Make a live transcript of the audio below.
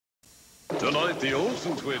Tonight, the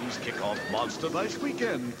Olsen twins kick off Monster Bash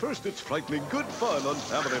weekend. First, it's frightening good fun on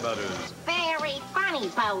Family Matters. Very funny,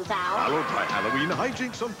 Bozo. Followed by Halloween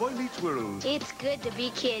hijinks on Boy Meets World. It's good to be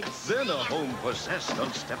kids. Then a home possessed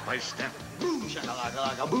on Step by Step. Boom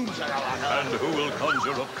shakalaka, boom shakalaka. And who will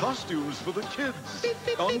conjure up costumes for the kids?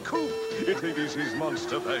 On Coop, it's ABC's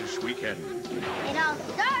Monster Bash weekend. It all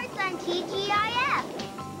starts on TGIF.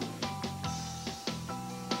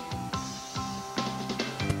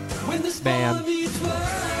 When the Man. meets world,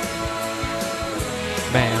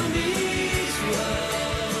 Man. meets world,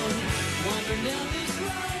 wonder now this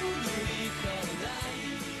life we call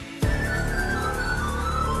life.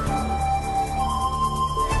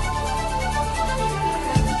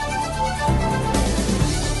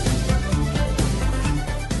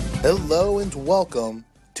 Hello and welcome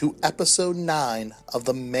to episode 9 of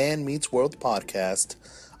the Man Meets World podcast.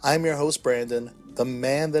 I'm your host, Brandon, the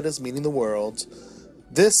man that is meeting the world.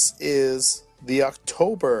 This is the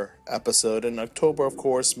October episode, and October, of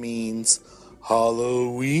course, means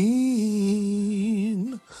Halloween.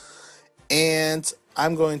 And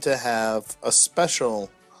I'm going to have a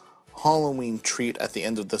special Halloween treat at the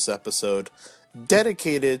end of this episode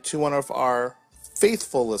dedicated to one of our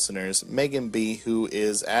faithful listeners, Megan B., who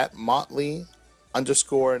is at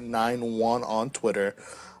Motley_91 on Twitter.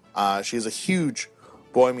 She's a huge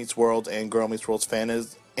Boy Meets World and Girl Meets World fan,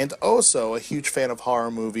 and also a huge fan of horror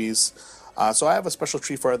movies. So I have a special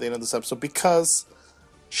treat for her at the end of this episode because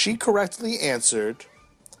she correctly answered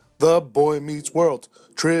the Boy Meets World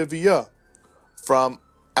trivia from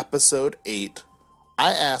episode 8.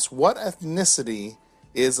 I asked, what ethnicity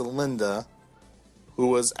is Linda, who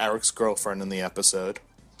was Eric's girlfriend in the episode?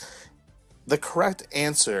 The correct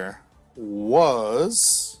answer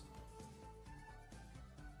was...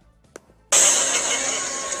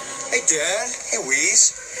 Hey, Dad. Hey,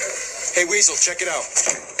 Weeze. Hey, Weasel, check it out.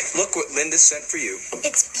 Look what Linda sent for you.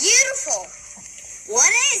 It's beautiful.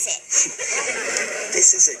 What is it?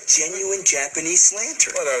 This is a genuine Japanese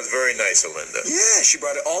lantern. Well, that was very nice of Linda. Yeah, she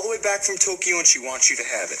brought it all the way back from Tokyo, and she wants you to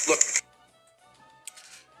have it. Look.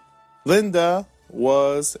 Linda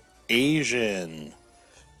was Asian.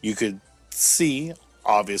 You could see,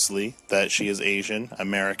 obviously, that she is Asian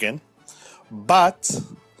American. But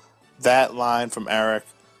that line from Eric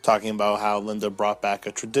talking about how Linda brought back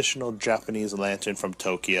a traditional Japanese lantern from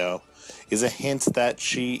Tokyo is a hint that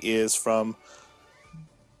she is from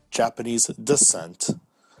Japanese descent.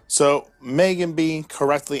 So Megan B.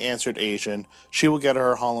 correctly answered Asian. She will get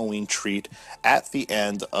her Halloween treat at the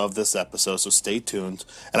end of this episode, so stay tuned.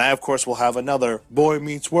 And I, of course, will have another Boy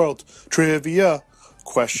Meets World trivia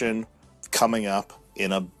question coming up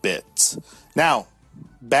in a bit. Now,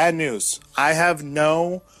 bad news. I have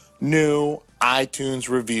no new iTunes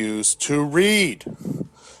reviews to read.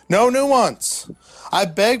 No new ones. I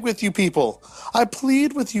beg with you people. I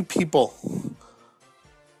plead with you people.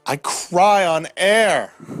 I cry on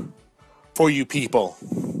air for you people.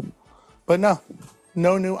 But no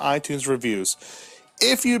new iTunes reviews.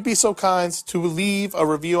 If you'd be so kind to leave a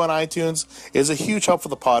review on iTunes, it is a huge help for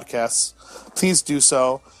the podcast. Please do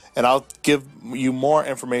so, and I'll give you more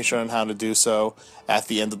information on how to do so at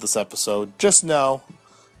the end of this episode. Just know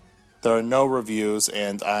there are no reviews,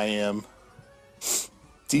 and I am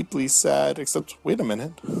deeply sad, except, wait a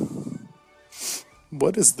minute.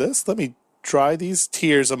 What is this? Let me dry these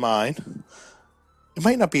tears of mine. It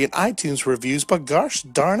might not be an iTunes reviews, but gosh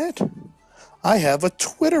darn it, I have a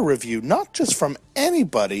Twitter review, not just from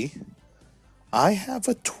anybody. I have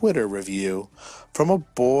a Twitter review from a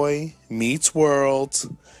Boy Meets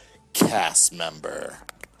World cast member.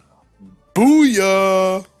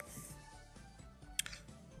 Booyah!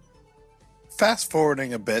 Fast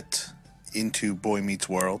forwarding a bit into Boy Meets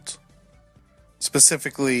World,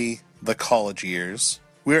 specifically the college years,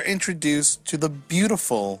 we are introduced to the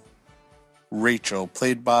beautiful Rachel,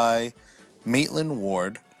 played by Maitland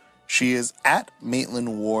Ward. She is at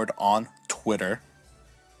Maitland Ward on Twitter,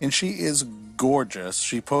 and she is gorgeous.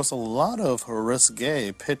 She posts a lot of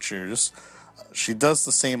risque pictures. She does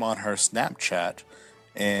the same on her Snapchat,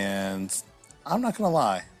 and I'm not gonna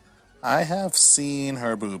lie, I have seen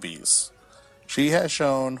her boobies. She has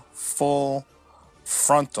shown full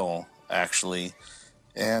frontal, actually,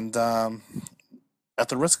 and at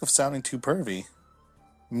the risk of sounding too pervy,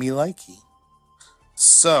 me likey.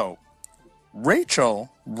 So,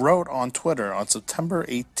 Rachel wrote on Twitter on September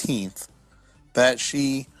 18th that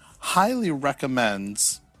she highly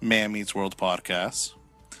recommends Man Meets World podcast.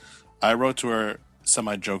 I wrote to her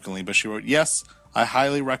semi-jokingly, but she wrote, "Yes, I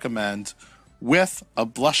highly recommend," with a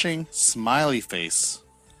blushing smiley face.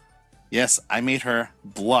 Yes, I made her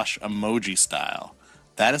blush emoji style.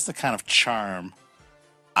 That is the kind of charm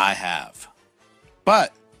I have.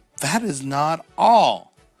 But that is not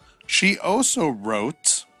all. She also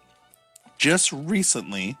wrote just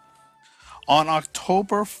recently on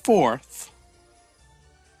October 4th.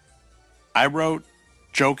 I wrote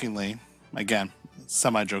jokingly, again,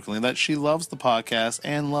 semi-jokingly, that she loves the podcast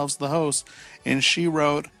and loves the host. And she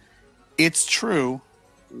wrote, "It's true,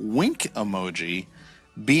 wink emoji,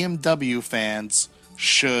 BMW fans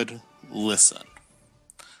should listen."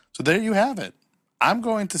 So there you have it. I'm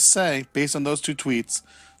going to say, based on those two tweets,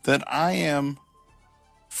 that I am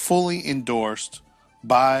fully endorsed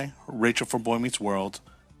by Rachel from Boy Meets World,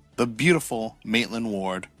 the beautiful Maitland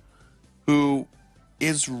Ward, who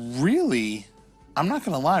is really, I'm not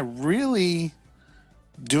going to lie, really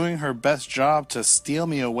doing her best job to steal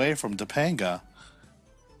me away from Topanga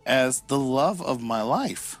as the love of my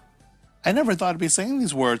life. I never thought I'd be saying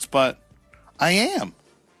these words, but I am.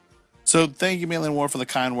 So thank you, Maitland Ward, for the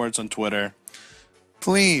kind words on Twitter.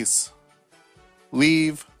 Please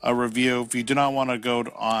leave a review. If you do not want to go to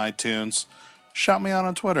iTunes, shout me out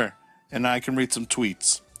on Twitter and I can read some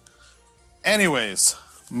tweets. Anyways,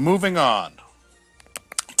 moving on.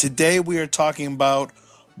 Today we are talking about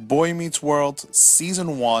Boy Meets World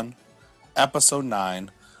Season 1, Episode 9,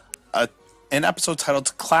 an episode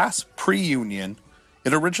titled Class Pre-Union.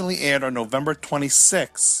 It originally aired on November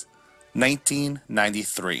 26,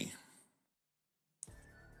 1993.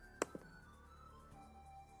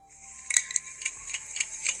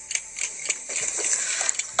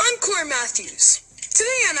 I'm Corey Matthews.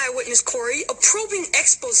 Today on Eyewitness Corey, a probing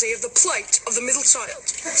expose of the plight of the middle child.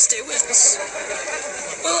 Stay with us.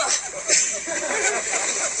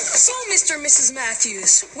 So, Mr. and Mrs.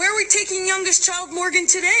 Matthews, where are we taking youngest child Morgan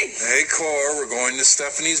today? Hey, Cor, we're going to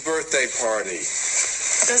Stephanie's birthday party.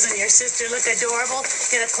 Doesn't your sister look adorable?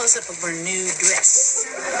 Get a close-up of her new dress.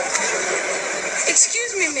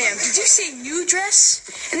 Excuse me, ma'am, did you say new dress?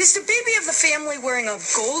 And is the baby of the family wearing a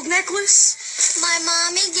gold necklace? My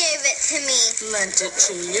mommy gave it to me. Lent it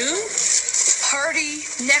to you? Party,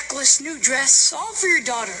 necklace, new dress, all for your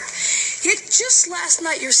daughter. Yet just last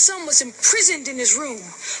night your son was imprisoned in his room,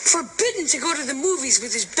 forbidden to go to the movies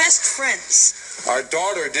with his best friends. Our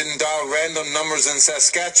daughter didn't dial random numbers in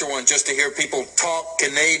Saskatchewan just to hear people talk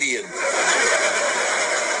Canadian.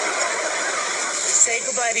 Say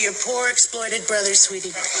goodbye to your poor, exploited brother,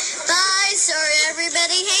 sweetie. Bye, sorry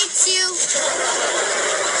everybody hates you.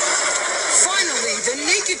 Finally, the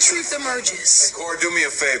naked truth emerges. Hey, Cor, do me a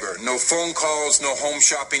favor. No phone calls, no home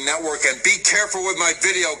shopping network, and be careful with my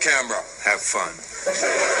video camera. Have fun.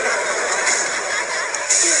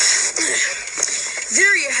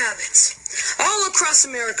 There you have it. All across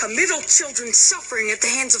America, middle children suffering at the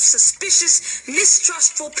hands of suspicious,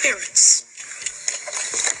 mistrustful parents.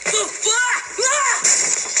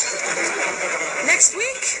 Next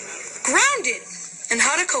week, grounded and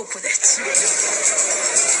how to cope with it.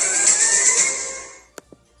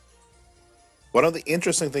 One of the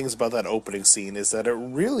interesting things about that opening scene is that it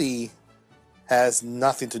really has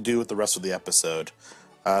nothing to do with the rest of the episode.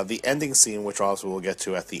 The ending scene, which also we'll get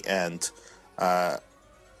to at the end,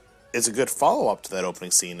 is a good follow-up to that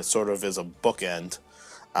opening scene. It sort of is a bookend,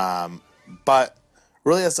 but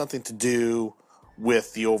really has nothing to do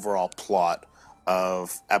with the overall plot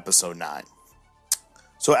of Episode 9.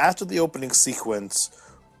 So after the opening sequence,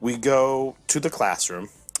 we go to the classroom.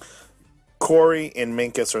 Corey and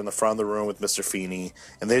Minkus are in the front of the room with Mr. Feeney,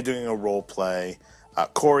 and they're doing a role play.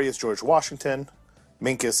 Corey is George Washington,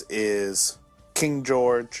 Minkus is King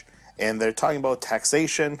George, and they're talking about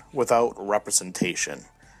taxation without representation.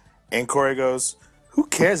 And Corey goes, "Who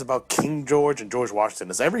cares about King George and George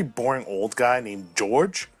Washington? Is every boring old guy named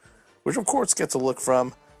George?" Which, of course, gets a look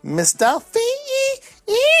from Mr. Feeney,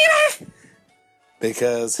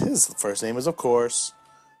 because his first name is, of course,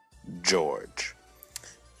 George.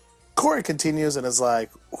 Corey continues and is like,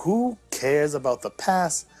 "Who cares about the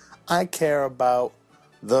past? I care about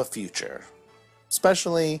the future,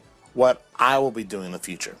 especially what I will be doing in the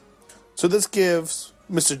future." So this gives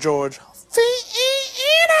Mr. George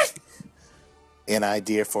an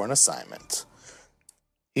idea for an assignment.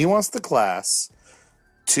 He wants the class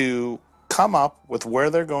to come up with where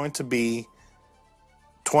they're going to be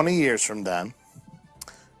 20 years from then.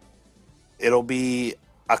 It'll be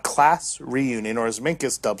a class reunion, or as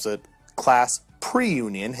Minkus dubs it, class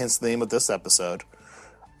pre-union, hence the name of this episode,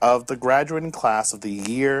 of the graduating class of the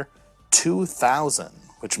year 2000,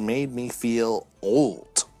 which made me feel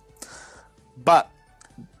old. But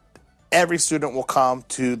every student will come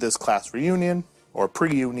to this class reunion, or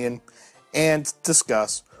pre-union, and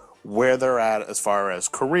discuss where they're at as far as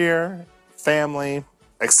career, family,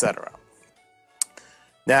 etc.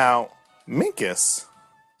 Now, Minkus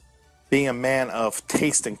being a man of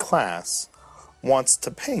taste and class, wants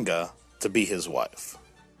Topanga to be his wife.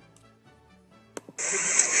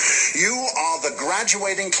 You are the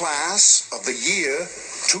graduating class of the year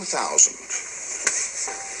 2000.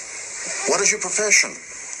 What is your profession?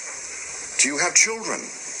 Do you have children?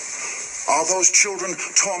 Are those children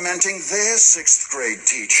tormenting their 6th grade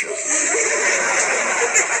teacher?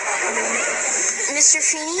 Mr.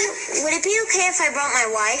 Feeney, would it be okay if I brought my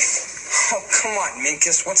wife? Oh, come on,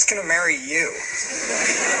 Minkus. What's gonna marry you?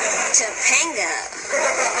 Topanga.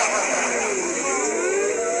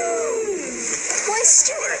 Why,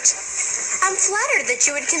 Stuart, I'm flattered that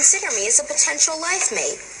you would consider me as a potential life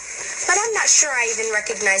mate. But I'm not sure I even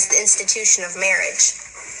recognize the institution of marriage.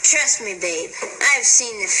 Trust me, babe. I've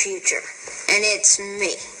seen the future. And it's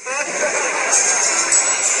me.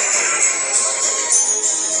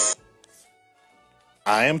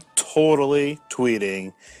 I am totally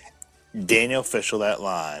tweeting Daniel Fishel that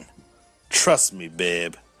line. Trust me,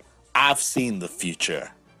 babe. I've seen the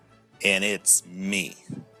future. And it's me.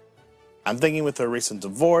 I'm thinking with her recent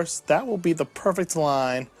divorce, that will be the perfect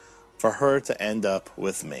line for her to end up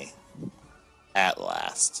with me. At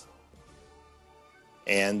last.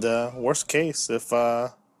 And worst case, if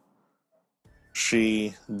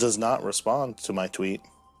she does not respond to my tweet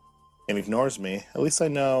and ignores me, at least I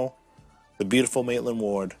know the beautiful Maitland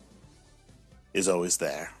Ward is always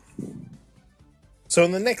there. So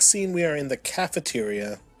in the next scene, we are in the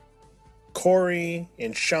cafeteria. Corey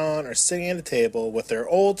and Sean are sitting at a table with their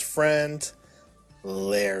old friend,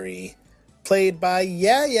 Larry, played by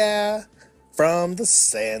Yaya from The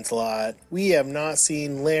Sandlot. We have not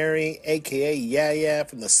seen Larry, aka Yaya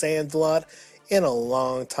from The Sandlot, in a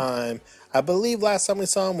long time. I believe last time we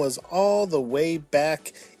saw him was all the way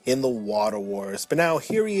back in the Water Wars. But now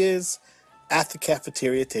here he is at the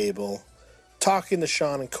cafeteria table, talking to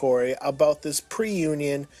Sean and Corey about this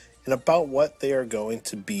pre-union and about what they are going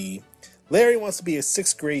to be. Larry wants to be a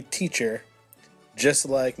 6th grade teacher, just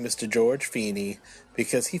like Mr. George Feeney,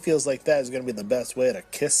 because he feels like that is going to be the best way to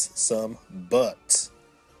kiss some butt.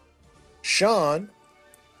 Sean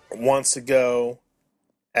wants to go,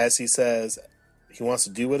 as he says, he wants to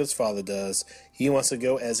do what his father does. He wants to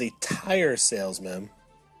go as a tire salesman.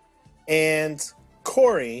 And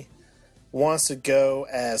Corey wants to go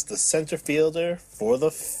as the center fielder for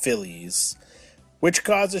the Phillies, which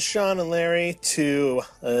causes Sean and Larry to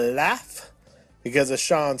laugh, because as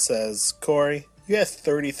Sean says, Corey, you had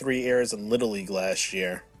 33 errors in Little League last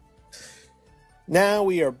year. Now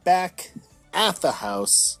we are back at the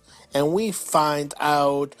house, and we find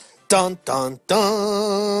out, dun dun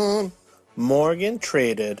dun, Morgan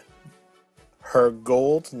traded her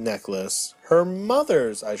gold necklace, her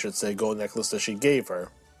mother's, I should say, gold necklace that she gave her,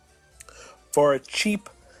 for a cheap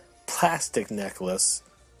plastic necklace.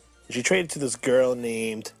 She traded to this girl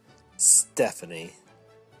named Stephanie.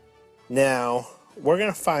 Now, we're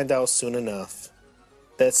going to find out soon enough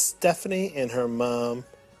that Stephanie and her mom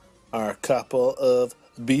are a couple of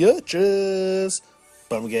bitches.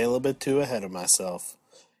 But I'm getting a little bit too ahead of myself.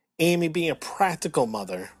 Amy, being a practical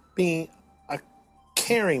mother, being a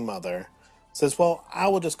caring mother, says, well, I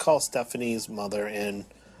will just call Stephanie's mother and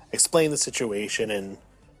explain the situation and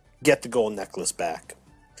get the gold necklace back.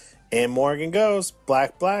 And Morgan goes,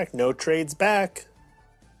 black, black, no trades back.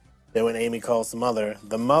 Then when Amy calls the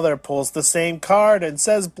mother pulls the same card and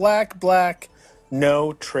says, black, black,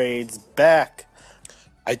 no trades back.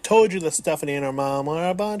 I told you that Stephanie and her mom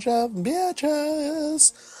are a bunch of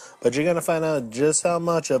bitches. But you're going to find out just how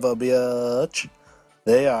much of a bitch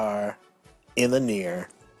they are in the near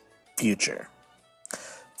future.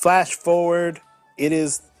 Flash forward, it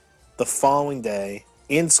is the following day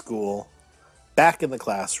in school, back in the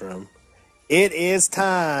classroom. It is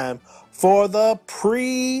time for the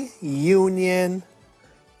pre-union.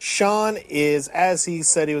 Sean is, as he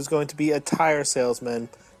said he was going to be, a tire salesman.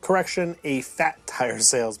 Correction, a fat tire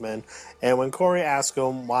salesman. And when Corey asked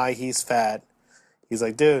him why he's fat, he's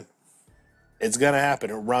like, dude, it's going to happen.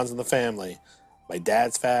 It runs in the family. My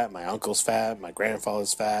dad's fat, my uncle's fat, my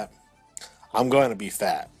grandfather's fat. I'm going to be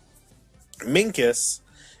fat. Minkus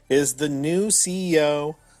is the new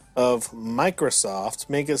CEO of Microsoft.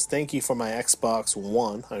 Minkus, thank you for my Xbox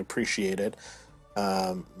One. I appreciate it.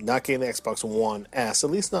 Not getting the Xbox One S, at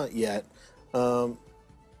least not yet. I'm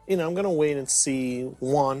going to wait and see,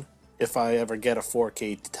 one, if I ever get a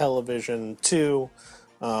 4K television, two,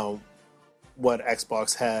 what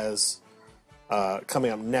Xbox has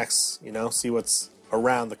coming up next, see what's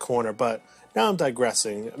around the corner. But now I'm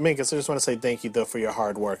digressing. Minkus, I just want to say thank you, though, for your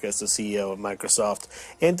hard work as the CEO of Microsoft.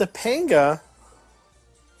 And Topanga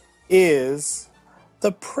is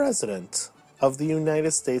the President of the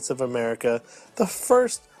United States of America, the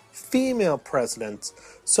first female president.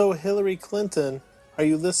 So Hillary Clinton, are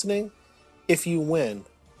you listening? If you win,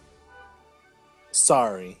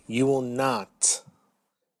 sorry, you will not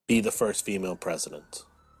be the first female president.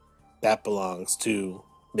 That belongs to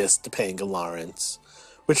Miss Topanga Lawrence,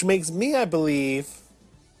 which makes me, I believe,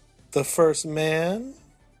 the first man.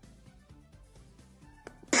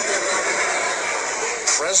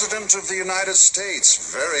 President of the United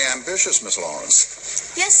States. Very ambitious, Miss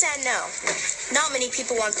Lawrence. Yes and no. Not many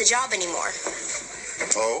people want the job anymore.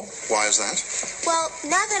 Oh, why is that? Well,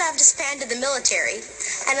 now that I've disbanded the military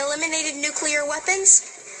and eliminated nuclear weapons,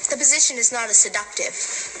 the position is not as seductive.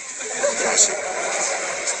 I see.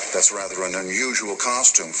 That's rather an unusual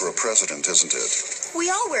costume for a president, isn't it? We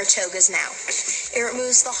all wear togas now. It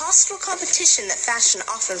removes the hostile competition that fashion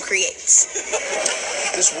often creates.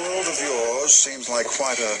 This world of yours seems like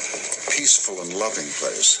quite a peaceful and loving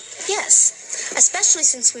place. Yes, especially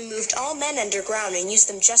since we moved all men underground and used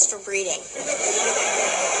them just for breeding.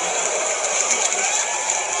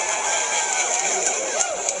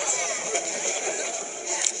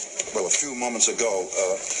 Well, a few moments ago,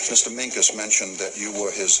 Mr. Minkus mentioned that you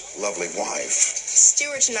were his lovely wife.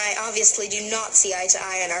 Stuart and I obviously do not see eye to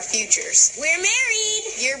eye on our futures. We're married!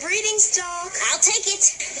 Your breeding stock! I'll take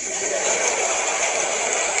it!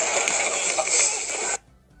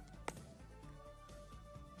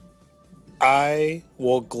 I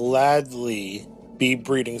will gladly be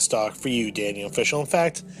breeding stock for you, Daniel Official. In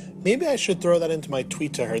fact, maybe I should throw that into my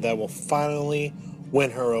tweet to her that will finally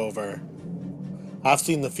win her over. I've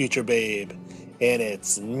seen the future, babe, and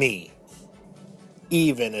it's me.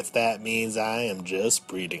 Even if that means I am just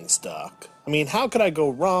breeding stock. I mean, how could I go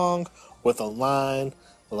wrong with a line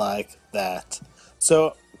like that?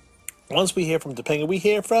 So, once we hear from Topanga, we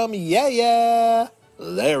hear from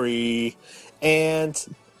Larry. And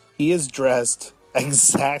he is dressed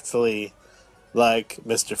exactly like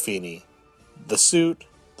Mr. Feeney. The suit,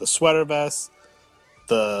 the sweater vest,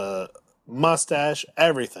 the mustache,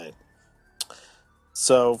 everything.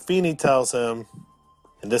 So Feeney tells him,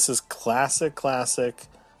 and this is classic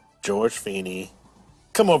George Feeney,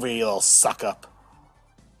 come over here, you little suck up.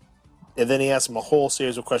 And then he asks him a whole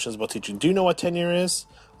series of questions about teaching. Do you know what tenure is?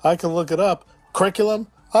 I can look it up. Curriculum?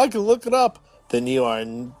 I can look it up. Then you are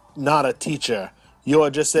not a teacher. You are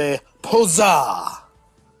just a poser.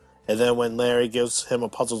 And then when Larry gives him a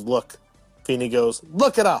puzzled look, Feeney goes,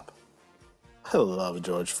 look it up. I love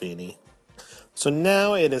George Feeney. So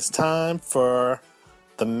now it is time for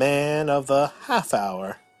the man of the half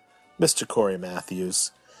hour, Mr. Corey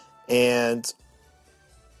Matthews. And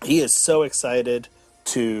he is so excited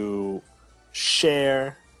to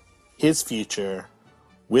share his future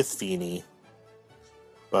with Feeney.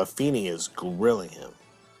 But Feeney is grilling him.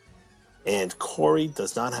 And Corey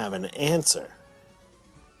does not have an answer.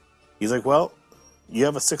 He's like, well, you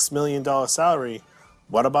have a $6 million salary.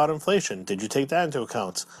 What about inflation? Did you take that into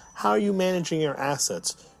account? How are you managing your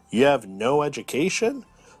assets? You have no education?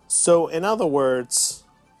 So, in other words,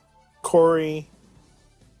 Corey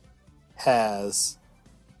has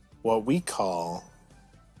what we call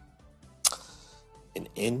an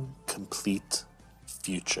incomplete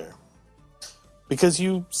future. Because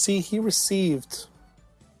you see, he received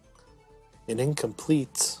an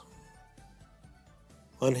incomplete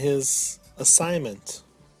on his assignment.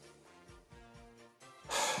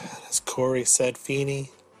 As Corey said,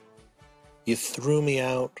 Feeney, you threw me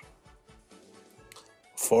out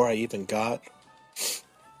before I even got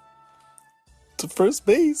to first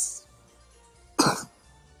base.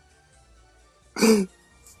 Hold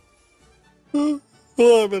on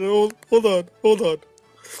a minute, hold on.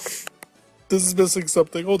 This is missing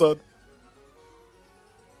something, hold on.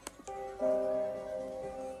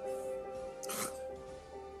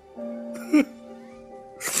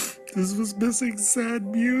 This was missing sad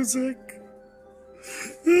music.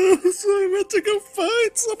 So I went to go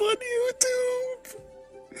find some on YouTube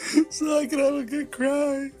so I could have a good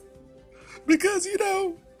cry. Because, you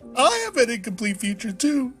know, I have an incomplete future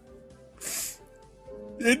too.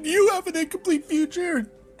 And you have an incomplete future.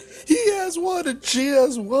 He has one and she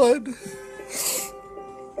has one.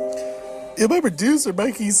 And my producer,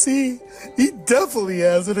 Mikey C, he definitely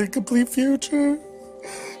has an incomplete future.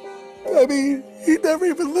 I mean, he never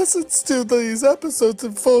even listens to these episodes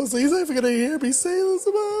in full, so he's not even gonna hear me say this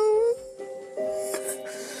about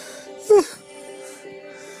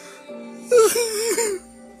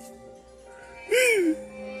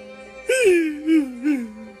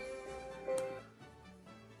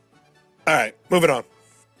Alright, moving on.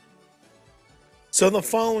 So in the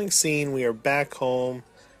following scene, we are back home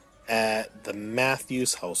at the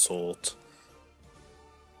Matthews household.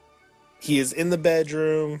 He is in the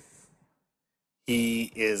bedroom.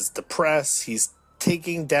 He is depressed. He's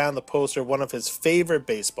taking down the poster of one of his favorite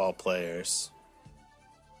baseball players.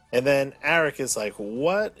 And then Eric is like,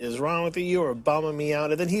 what is wrong with you? You are bumming me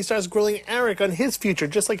out. And then he starts grilling Eric on his future,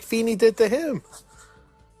 just like Feeney did to him.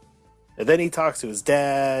 And then he talks to his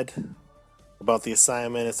dad about the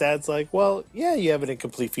assignment. His dad's like, well, yeah, you have an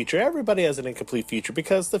incomplete future. Everybody has an incomplete future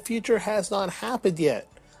because the future has not happened yet.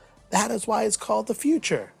 That is why it's called the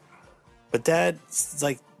future. But Dad's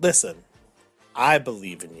like, listen, I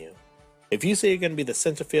believe in you. If you say you're going to be the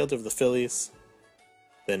center fielder of the Phillies,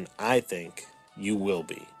 then I think you will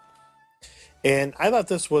be. And I thought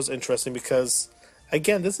this was interesting because,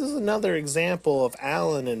 again, this is another example of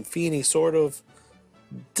Alan and Feeney sort of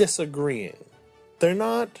disagreeing. They're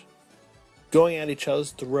not going at each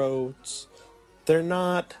other's throats. They're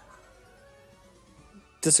not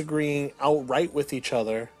disagreeing outright with each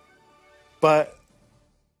other. But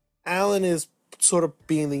Alan is sort of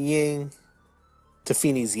being the yin to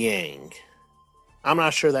Feeney's yang. I'm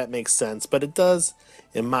not sure that makes sense, but it does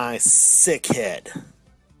in my sick head.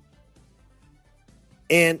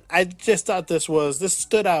 And I just thought this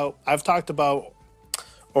stood out. I've talked about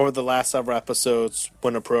over the last several episodes,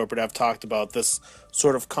 when appropriate, I've talked about this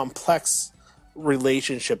sort of complex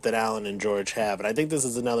relationship that Alan and George have. And I think this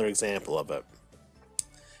is another example of it.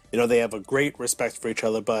 You know, they have a great respect for each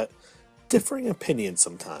other, but differing opinions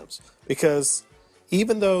sometimes. Because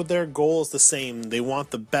even though their goal is the same, they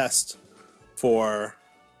want the best for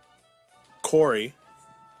Corey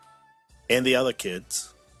and the other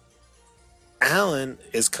kids. Alan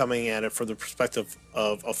is coming at it from the perspective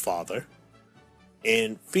of a father,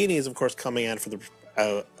 and Feeney is, of course, coming at it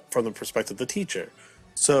from the perspective of the teacher.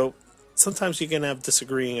 So sometimes you can have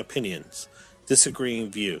disagreeing opinions,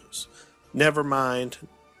 disagreeing views. Never mind,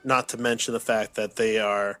 not to mention the fact that they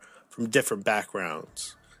are from different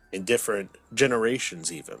backgrounds, in different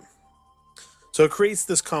generations even. So it creates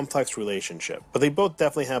this complex relationship, but they both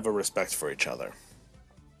definitely have a respect for each other.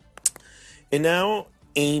 And now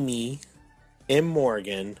Amy and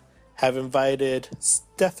Morgan have invited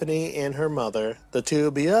Stephanie and her mother, the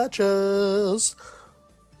two biatches,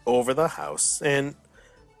 over the house. And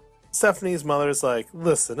Stephanie's mother's like,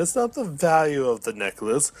 listen, it's not the value of the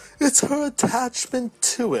necklace, it's her attachment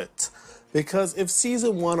to it. Because if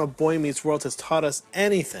season 1 of Boy Meets World has taught us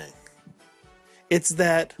anything, it's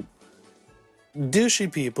that douchey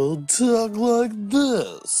people talk like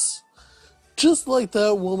this. Just like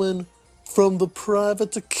that woman from the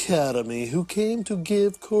private academy who came to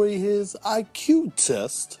give Corey his IQ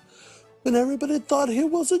test when everybody thought he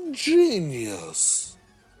was a genius.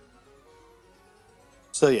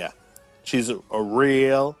 So yeah, she's a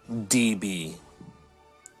real DB.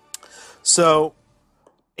 So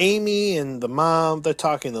Amy and the mom, they're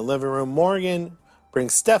talking in the living room. Morgan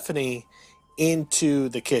brings Stephanie into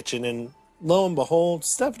the kitchen, and lo and behold,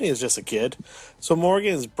 Stephanie is just a kid. So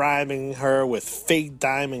Morgan is bribing her with fake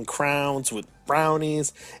diamond crowns, with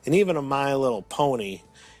brownies, and even a My Little Pony.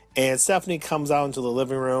 And Stephanie comes out into the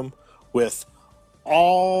living room with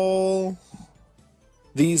all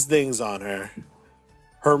these things on her.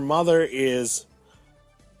 Her mother is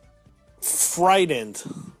frightened.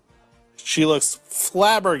 She looks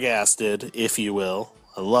flabbergasted, if you will.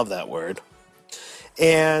 I love that word.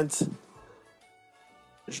 And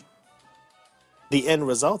the end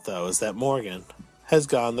result, though, is that Morgan has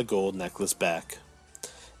gotten the gold necklace back.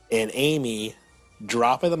 And Amy,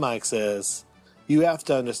 dropping the mic, says, you have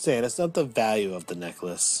to understand, it's not the value of the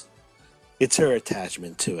necklace. It's her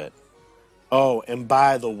attachment to it. Oh, and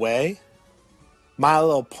by the way, My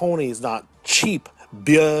Little Pony is not cheap,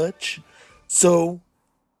 bitch. So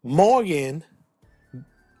Morgan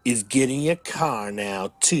is getting a car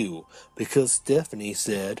now, too, because Stephanie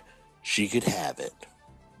said she could have it.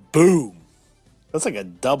 Boom. That's like a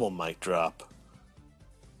double mic drop.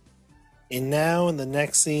 And now in the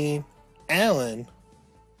next scene, Alan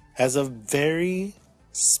has a very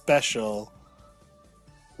special,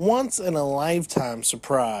 once-in-a-lifetime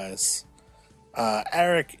surprise.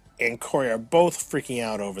 Eric and Corey are both freaking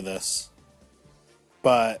out over this.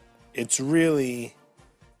 But it's really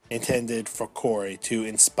intended for Corey to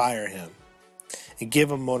inspire him and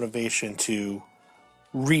give him motivation to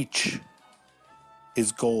reach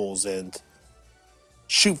his goals and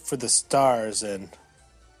shoot for the stars and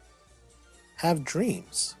have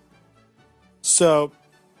dreams. So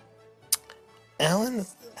Alan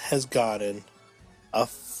has gotten a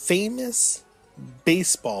famous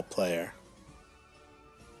baseball player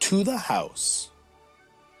to the house.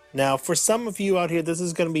 Now, for some of you out here, this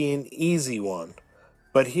is going to be an easy one.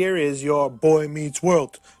 But here is your Boy Meets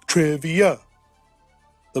World trivia.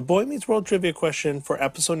 The Boy Meets World trivia question for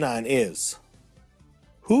episode 9 is,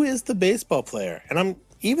 who is the baseball player? And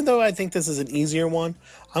even though I think this is an easier one,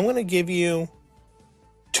 I'm going to give you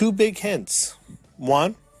 2 big hints.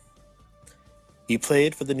 1, he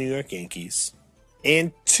played for the New York Yankees.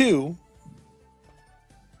 And 2,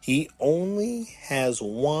 he only has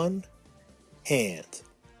 1 hand.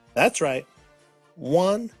 That's right,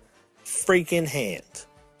 1 freaking hand.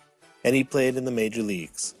 And he played in the major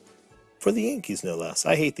leagues. For the Yankees, no less.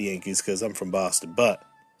 I hate the Yankees because I'm from Boston, but,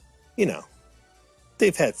 you know,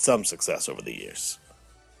 they've had some success over the years.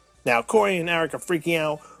 Now, Corey and Eric are freaking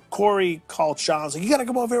out. Corey called Sean and said, you gotta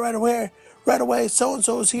come over here right away.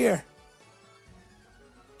 So-and-so is here.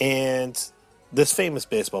 And this famous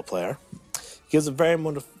baseball player gives a very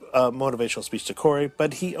motivational speech to Corey,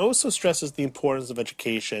 but he also stresses the importance of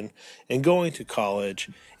education and going to college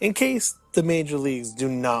in case the major leagues do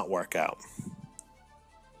not work out.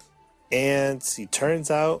 And it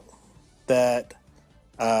turns out that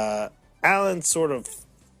Alan sort of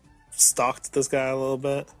stalked this guy a little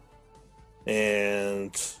bit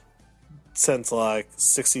and sent like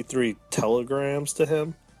 63 telegrams to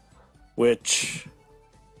him, which,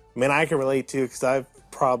 I mean, I can relate to because I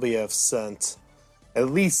probably have sent at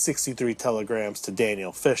least 63 telegrams to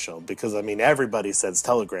Daniel Fishel because, I mean, everybody sends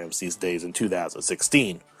telegrams these days in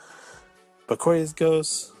 2016. But Corey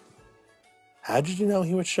goes, how did you know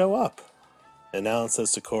he would show up? And Alan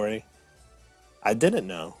says to Corey, I didn't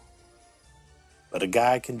know. But a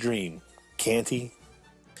guy can dream, can't he?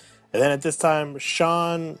 And then at this time,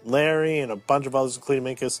 Sean, Larry, and a bunch of others, including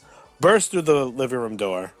Minkus, burst through the living room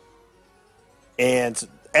door. And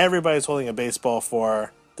everybody's holding a baseball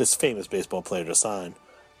for this famous baseball player to sign.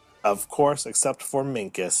 Of course, except for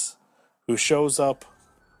Minkus, who shows up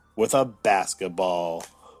with a basketball.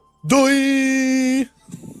 Doi!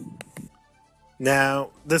 Now,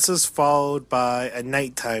 this is followed by a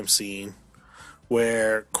nighttime scene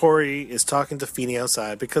where Corey is talking to Feeney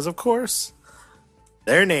outside because, of course,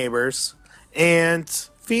 they're neighbors. And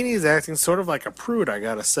Feeney's acting sort of like a prude, I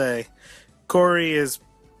gotta say. Corey is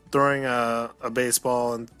throwing a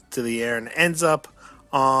baseball into the air and ends up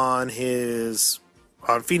on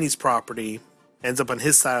Feeney's property, ends up on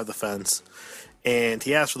his side of the fence, and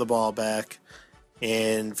he asks for the ball back.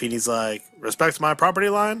 And Feeney's like, respect my property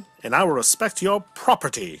line, and I will respect your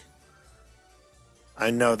property.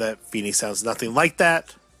 I know that Feeney sounds nothing like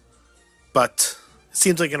that, but it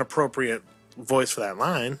seems like an appropriate voice for that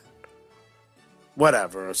line.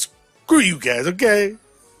 Whatever. Screw you guys, okay?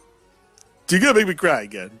 You're gonna make me cry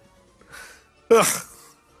again. Ugh.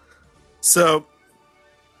 So,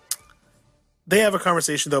 they have a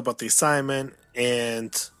conversation, though, about the assignment,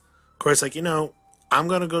 and Corey's like, I'm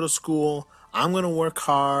gonna go to school, I'm going to work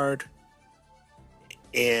hard,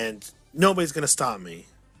 and nobody's going to stop me.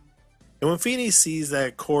 And when Feeney sees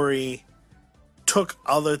that Corey took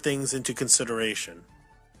other things into consideration,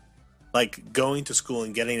 like going to school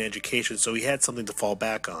and getting an education, so he had something to fall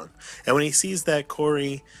back on. And when he sees that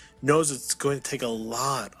Corey knows it's going to take a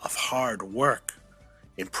lot of hard work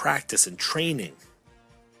and practice and training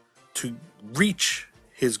to reach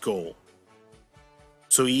his goal,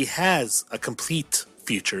 so he has a complete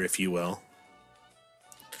future, if you will,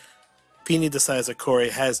 Feeney decides that Corey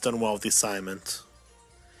has done well with the assignment.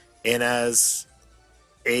 And as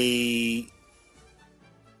a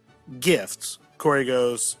gift, Corey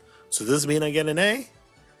goes, so does this mean I get an A?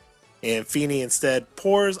 And Feeney instead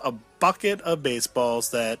pours a bucket of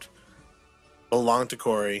baseballs that belong to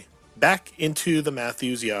Corey back into the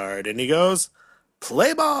Matthews yard. And he goes,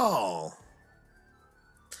 play ball!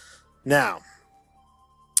 Now,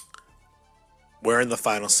 we're in the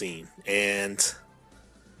final scene. And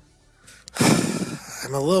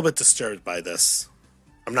I'm a little bit disturbed by this.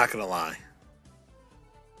 I'm not going to lie.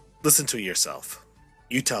 Listen to it yourself.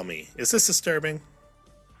 You tell me, is this disturbing?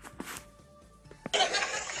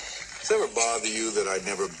 Does it ever bother you that I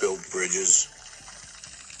never built bridges?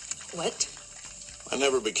 What? I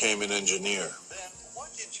never became an engineer.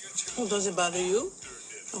 Well, does it bother you?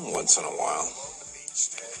 Once in a while.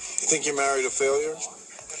 You think you married a failure?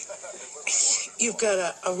 You've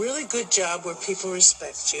got a really good job where people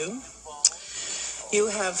respect you. You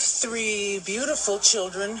have 3 beautiful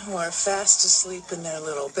children who are fast asleep in their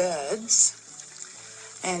little beds.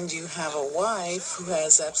 And you have a wife who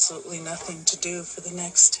has absolutely nothing to do for the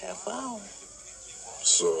next half hour.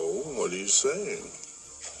 So, what are you saying?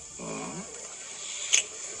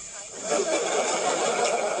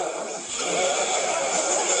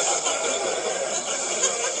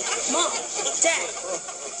 Mom, Dad.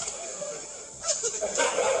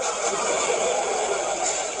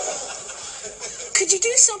 Could you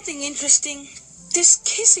do something interesting? This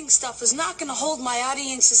kissing stuff is not going to hold my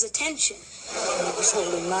audience's attention. It was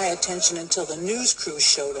holding my attention until the news crew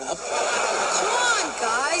showed up. Come on,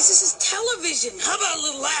 guys. This is television. How about a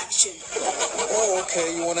little action? Oh,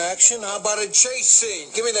 okay. You want action? How about a chase scene?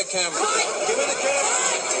 Give me the camera. Give me the camera.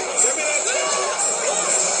 Give me that camera.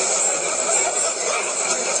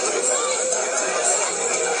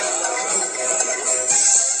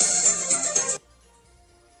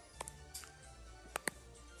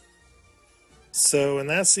 So in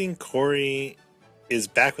that scene, Corey is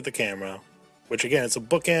back with the camera, which again, it's a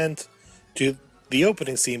bookend to the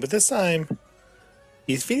opening scene, but this time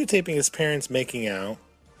he's videotaping his parents making out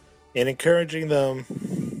and encouraging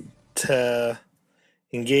them to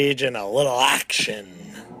engage in a little action.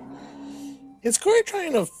 Is Corey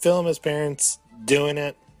trying to film his parents doing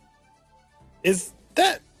it? Is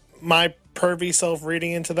that my pervy self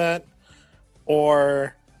reading into that?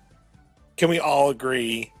 Or can we all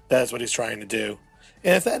agree that's what he's trying to do?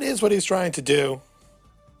 And if that is what he's trying to do,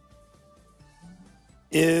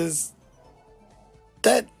 is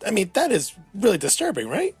that, I mean, that is really disturbing,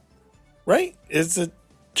 right? Right? Is it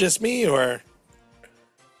just me, or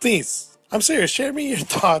please, I'm serious, share me your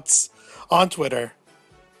thoughts on Twitter,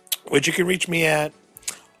 which you can reach me at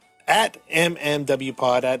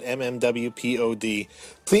MMWpod, at MMWPOD.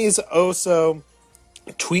 Please also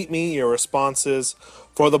tweet me your responses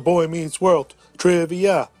for the Boy Meets World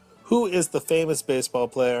trivia. Who is the famous baseball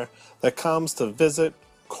player that comes to visit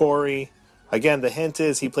Corey? Again, the hint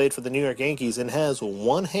is he played for the New York Yankees and has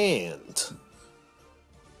one hand.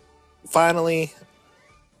 Finally,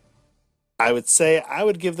 I would say I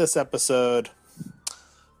would give this episode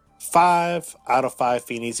 5 out of 5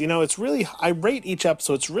 Feenies. You know, it's really, I rate each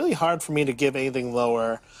episode. It's really hard for me to give anything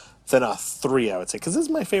lower than a 3, I would say, because this is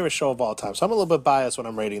my favorite show of all time. So I'm a little bit biased when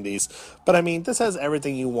I'm rating these. But I mean, this has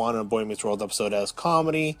everything you want in a Boy Meets World episode. It has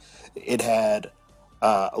comedy. It had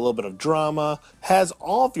a little bit of drama. Has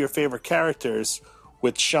all of your favorite characters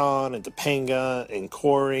with Sean and Topanga and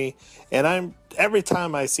Corey. And every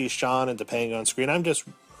time I see Sean and Topanga on screen, I'm just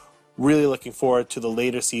really looking forward to the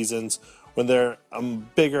later seasons when they're a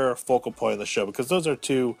bigger focal point of the show, because those are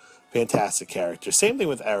two fantastic characters. Same thing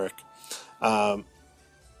with Eric.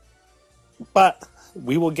 But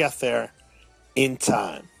we will get there in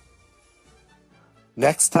time.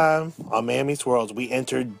 Next time on Man Meets World, we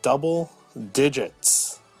enter Double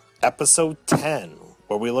Digits, episode 10,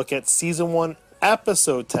 where we look at season 1,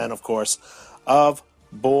 episode 10, of course, of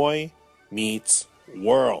Boy Meets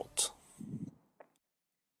World.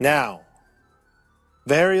 Now,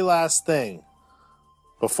 very last thing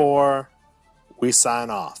before we sign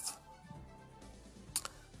off.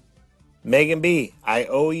 Megan B., I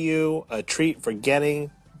owe you a treat for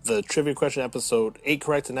getting the trivia question episode 8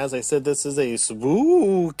 correct. And as I said, this is a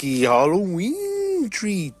spooky Halloween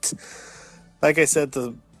treat. Like I said at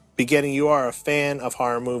the beginning, you are a fan of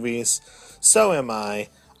horror movies. So am I.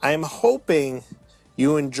 I am hoping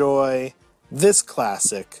you enjoy this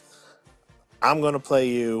classic. I'm going to play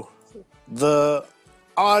you the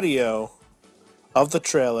audio of the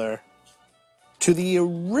trailer to the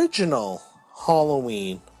original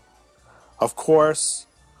Halloween. Of course,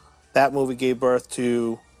 that movie gave birth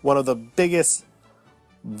to one of the biggest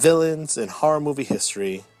villains in horror movie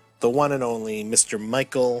history, the one and only Mr.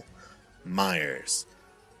 Michael Myers.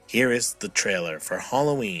 Here is the trailer for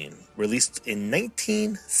Halloween, released in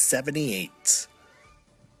 1978.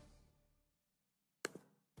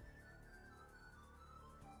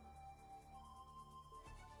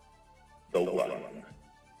 The one,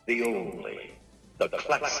 the only, the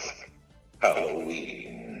classic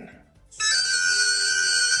Halloween.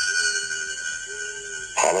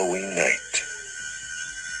 Halloween night.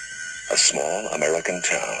 A small American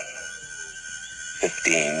town.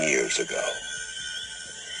 15 years ago.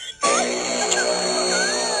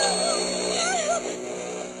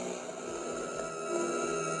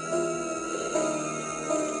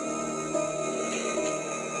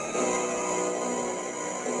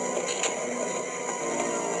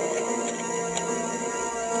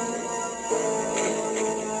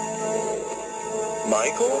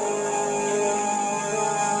 Michael?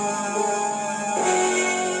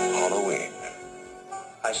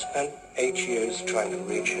 I spent 8 years trying to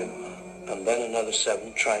reach him, and then another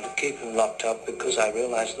 7 trying to keep him locked up, because I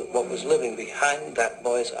realized that what was living behind that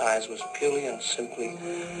boy's eyes was purely and simply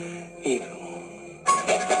evil.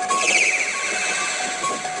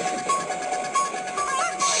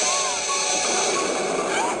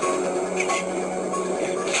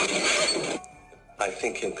 I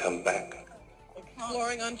think he'll come back.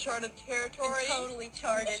 Exploring uncharted territory? Totally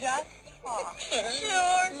charted. Just talk.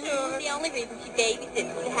 Sure. The only reason she babysits is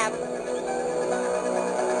to have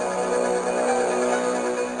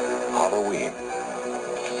Halloween.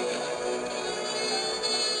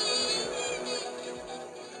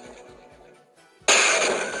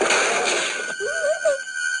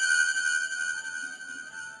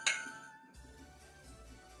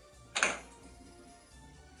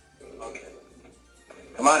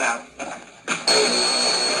 Come on out.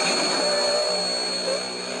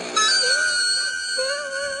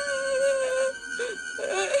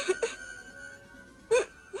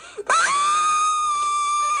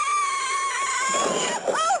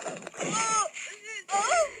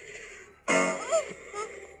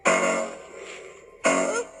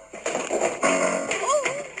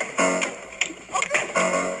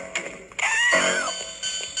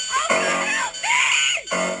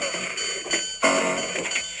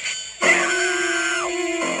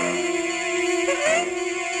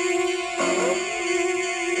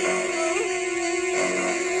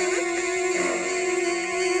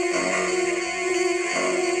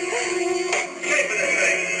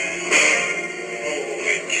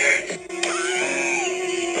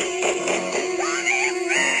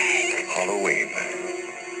 Halloween,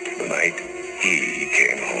 the night he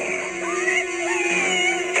came home.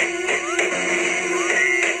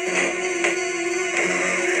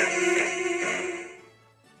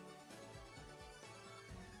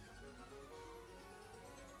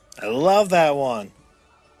 I love that one.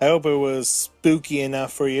 I hope it was spooky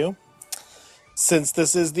enough for you. Since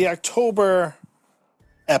this is the October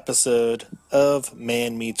episode of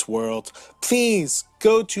Man Meets World, please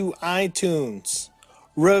go to iTunes.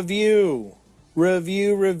 Review,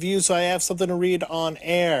 so I have something to read on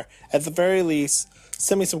air. At the very least,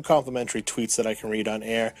 send me some complimentary tweets that I can read on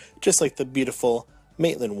air, just like the beautiful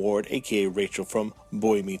Maitland Ward, aka Rachel from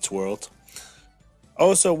Boy Meets World.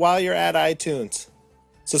 Also, while you're at iTunes,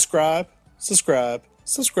 subscribe.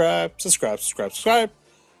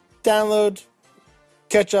 Download,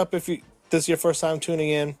 catch up if this is your first time tuning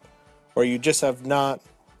in, or you just have not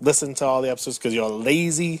listened to all the episodes because you're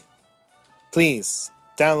lazy. Please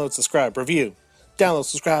download, subscribe, review. Download,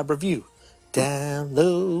 subscribe, review.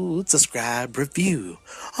 Download, subscribe, review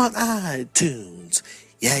on iTunes.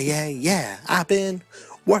 Yeah. I've been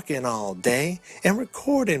working all day and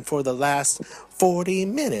recording for the last 40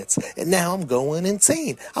 minutes, and now I'm going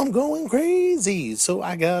insane. I'm going crazy. So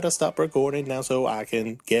I gotta stop recording now so I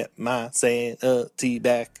can get my sanity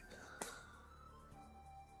back.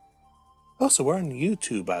 Also, we're on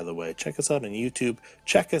YouTube, by the way. Check us out on YouTube.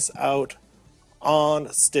 Check us out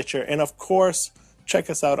on Stitcher. And of course, check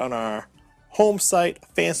us out on our home site,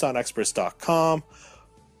 fansoundexperts.com.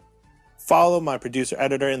 Follow my producer,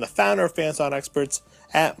 editor, and the founder of Fansound Experts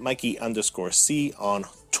at Mikey_C on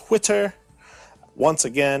Twitter. Once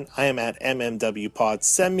again, I am at MMWPod.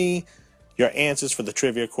 Send me your answers for the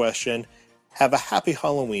trivia question. Have a happy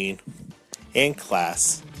Halloween, and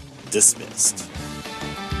class dismissed.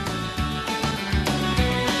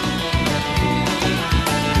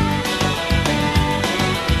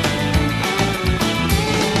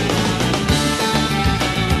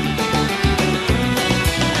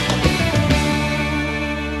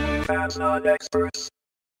 Fansound Experts.